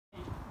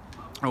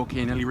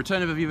Okay, Nili,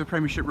 return of Aviva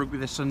Premiership Rugby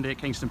this Sunday at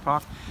Kingston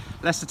Park.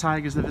 Leicester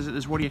Tigers, the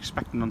visitors. What are you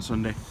expecting on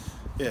Sunday?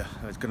 Yeah,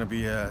 it's going to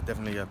be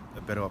definitely a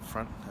better up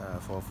front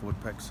for our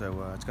forward pack,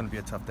 so it's going to be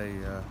a tough day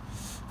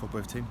for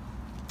both teams.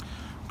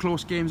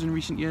 Close games in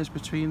recent years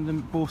between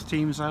them. Both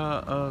teams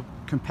are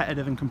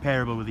competitive and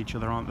comparable with each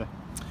other, aren't they?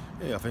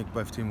 Yeah, I think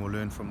both teams will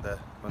learn from the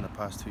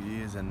past 2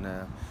 years, and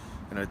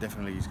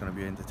definitely it's going to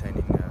be an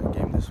entertaining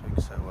game this week.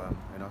 So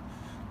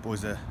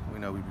boys are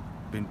we've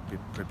been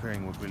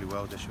preparing really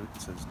well this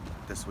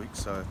week.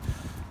 So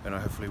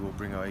hopefully we'll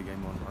bring our A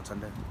game on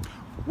Sunday.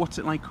 What's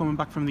it like coming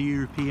back from the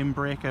European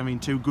break? I mean,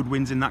 2 good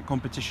wins in that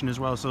competition as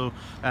well. So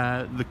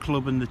the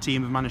club and the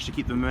team have managed to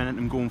keep the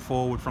momentum going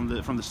forward from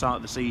the start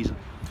of the season.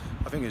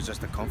 I think it's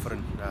just the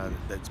confidence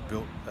that's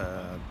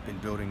been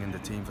building in the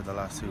team for the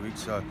last 2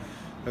 weeks. So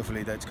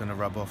hopefully that's going to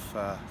rub off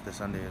the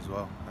Sunday as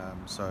well.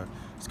 So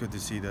it's good to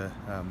see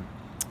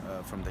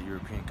from the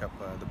European Cup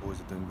the boys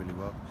are doing really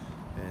well,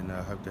 and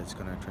I hope that's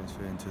going to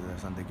transfer into the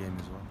Sunday game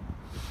as well.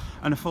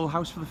 And a full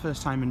house for the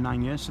first time in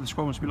 9 years, so the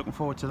squad must be looking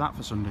forward to that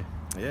for Sunday.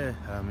 Yeah,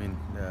 I mean,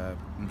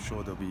 I'm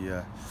sure there'll be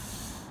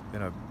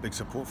big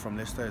support from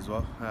Leicester as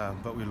well,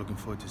 but we're looking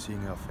forward to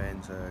seeing our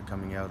fans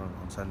coming out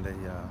on Sunday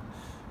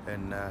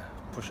and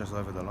push us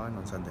over the line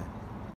on Sunday.